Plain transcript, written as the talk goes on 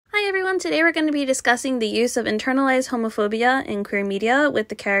today we're going to be discussing the use of internalized homophobia in queer media with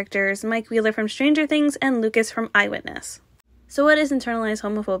the characters Mike Wheeler from Stranger Things and Lukas from Eyewitness. So what is internalized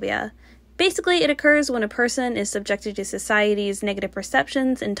homophobia? Basically, it occurs when a person is subjected to society's negative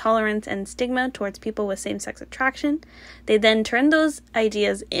perceptions, intolerance, and stigma towards people with same-sex attraction. They then turn those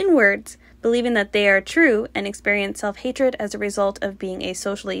ideas inwards, believing that they are true, and experience self-hatred as a result of being a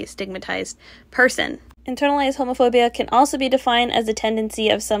socially stigmatized person. Internalized homophobia can also be defined as a tendency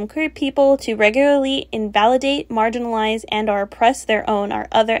of some queer people to regularly invalidate, marginalize, and/or oppress their own or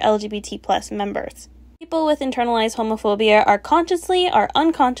other LGBT+ members. People with internalized homophobia are consciously or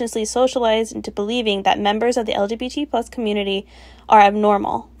unconsciously socialized into believing that members of the LGBT+ community are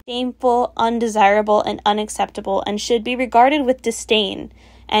abnormal, shameful, undesirable, and unacceptable, and should be regarded with disdain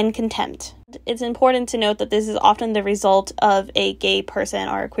and contempt. It's important to note that this is often the result of a gay person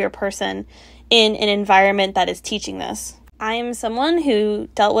or a queer person in an environment that is teaching this. I'm someone who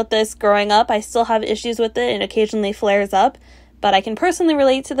dealt with this growing up. I still have issues with it and occasionally flares up, but I can personally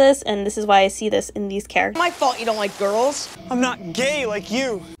relate to this, and this is why I see this in these characters. My fault you don't like girls. I'm not gay like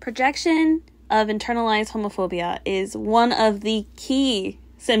you. Projection of internalized homophobia is one of the key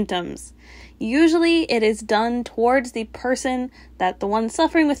symptoms. Usually it is done towards the person that the one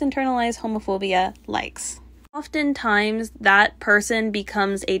suffering with internalized homophobia likes. Oftentimes, that person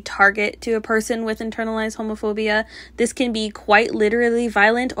becomes a target to a person with internalized homophobia. This can be quite literally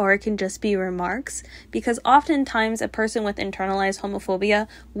violent, or it can just be remarks, because oftentimes a person with internalized homophobia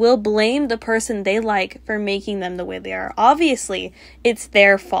will blame the person they like for making them the way they are. Obviously, it's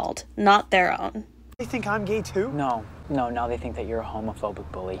their fault, not their own. They think I'm gay too? No, now they think that you're a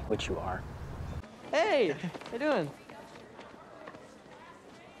homophobic bully, which you are. Hey, how you doing?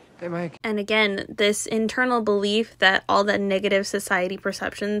 Hey, Mike. And again, this internal belief that all the negative society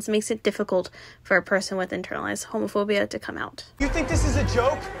perceptions makes it difficult for a person with internalized homophobia to come out. You think this is a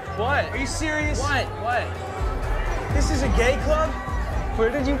joke? What? Are you serious? What? This is a gay club? Where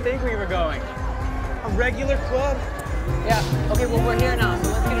did you think we were going? A regular club? Yeah, okay, well, we're here now,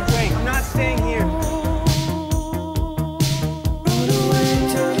 so let's get a drink. I'm not staying here.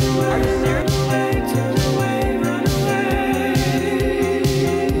 Are you serious?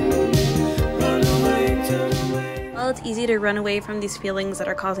 While it's easy to run away from these feelings that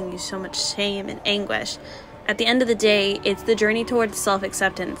are causing you so much shame and anguish, at the end of the day, it's the journey towards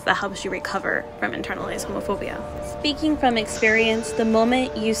self-acceptance that helps you recover from internalized homophobia. Speaking from experience, the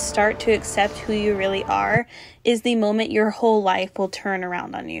moment you start to accept who you really are is the moment your whole life will turn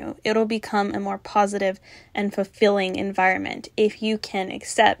around on you. It'll become a more positive and fulfilling environment if you can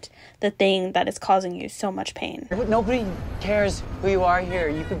accept the thing that is causing you so much pain. Nobody cares who you are here.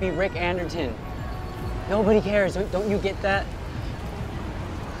 You could be Rick Anderton. Nobody cares. Don't you get that?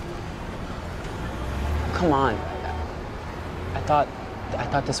 Come on. I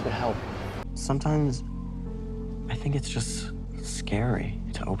thought this would help. Sometimes I think it's just scary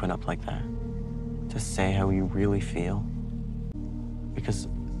to open up like that, to say how you really feel. Because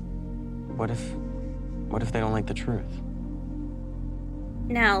what if they don't like the truth?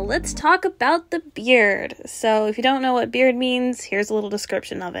 Now, let's talk about the beard. So, if you don't know what beard means, here's a little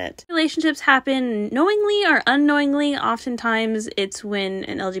description of it. Relationships happen knowingly or unknowingly. Oftentimes, it's when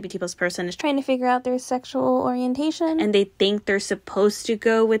an LGBT+ person is trying to figure out their sexual orientation, and they think they're supposed to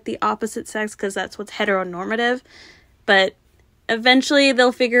go with the opposite sex because that's what's heteronormative. But eventually,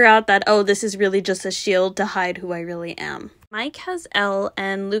 they'll figure out that, oh, this is really just a shield to hide who I really am. Mike has Elle,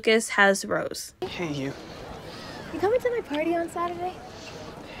 and Lukas has Rose. Hey, you. You coming to my party on Saturday?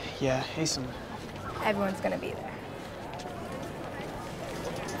 Yeah, hey, son. Everyone's gonna be there.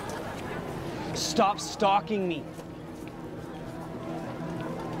 Stop stalking me.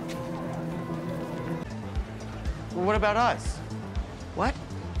 Well, what about us? What?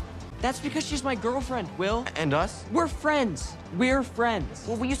 That's because she's my girlfriend, Will. And us? We're friends. We're friends.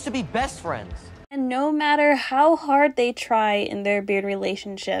 Well, we used to be best friends. And no matter how hard they try in their beard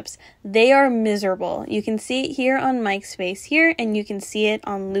relationships, they are miserable. You can see it here on Mike's face here, and you can see it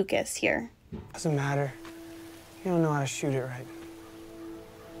on Lukas here. Doesn't matter. You don't know how to shoot it right.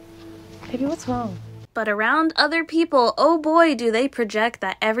 Baby, what's wrong? But around other people, oh boy, do they project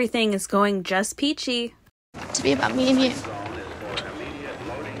that everything is going just peachy. To be about me and you.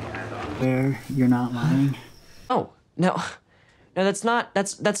 Where you're not lying? Oh, no. No, that's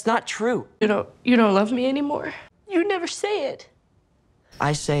not true. You don't love me anymore? You never say it.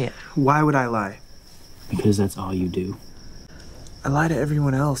 I say it. Why would I lie? Because that's all you do. I lie to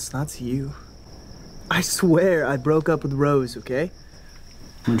everyone else, not to you. I swear I broke up with Rose, okay?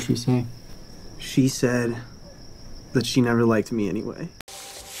 What'd she say? She said that she never liked me anyway.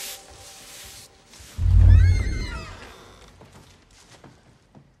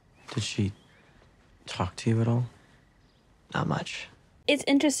 Did she talk to you at all? Not much. It's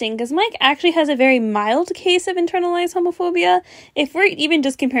interesting because Mike actually has a very mild case of internalized homophobia. If we're even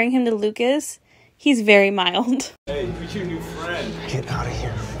just comparing him to Lukas, he's very mild. Hey, who's your new friend? Get out of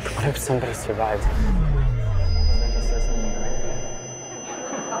here. What if somebody survived?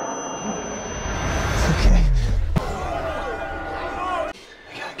 Okay.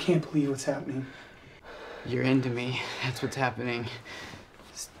 I can't believe what's happening. You're into me. That's what's happening.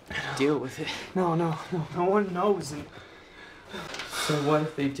 Just deal with it. No one knows. And So what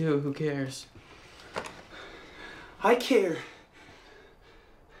if they do? Who cares? I care.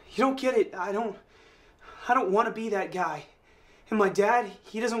 You don't get it. I don't want to be that guy. And my dad,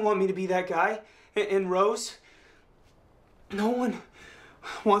 he doesn't want me to be that guy. And Rose, no one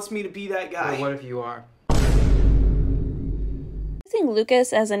wants me to be that guy. Well, what if you are? Using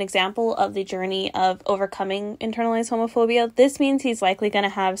Lukas as an example of the journey of overcoming internalized homophobia, this means he's likely going to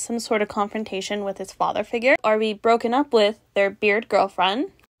have some sort of confrontation with his father figure, or be broken up with their beard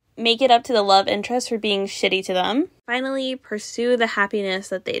girlfriend, make it up to the love interest for being shitty to them, finally pursue the happiness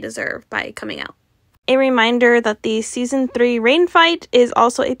that they deserve by coming out. A reminder that the Season 3 rain fight is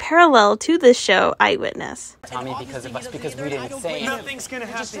also a parallel to this show, Eyewitness. Tommy, because of us, because we didn't say it. Nothing's gonna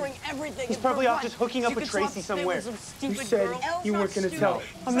happen. He's probably off just hooking up with Tracy somewhere. You said you weren't gonna tell.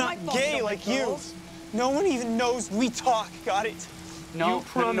 I'm not gay like you. No one even knows we talk, got it? No,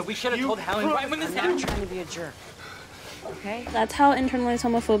 we should have told Helen right when this happened. I'm trying to be a jerk. Okay? That's how internalized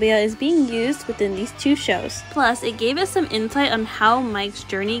homophobia is being used within these two shows. Plus, it gave us some insight on how Mike's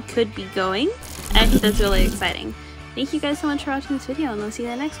journey could be going. I think that's really exciting. Thank you guys so much for watching this video, and we'll see you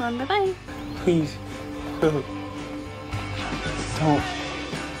in the next one. Bye-bye. Please. Don't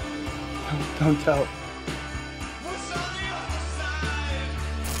tell.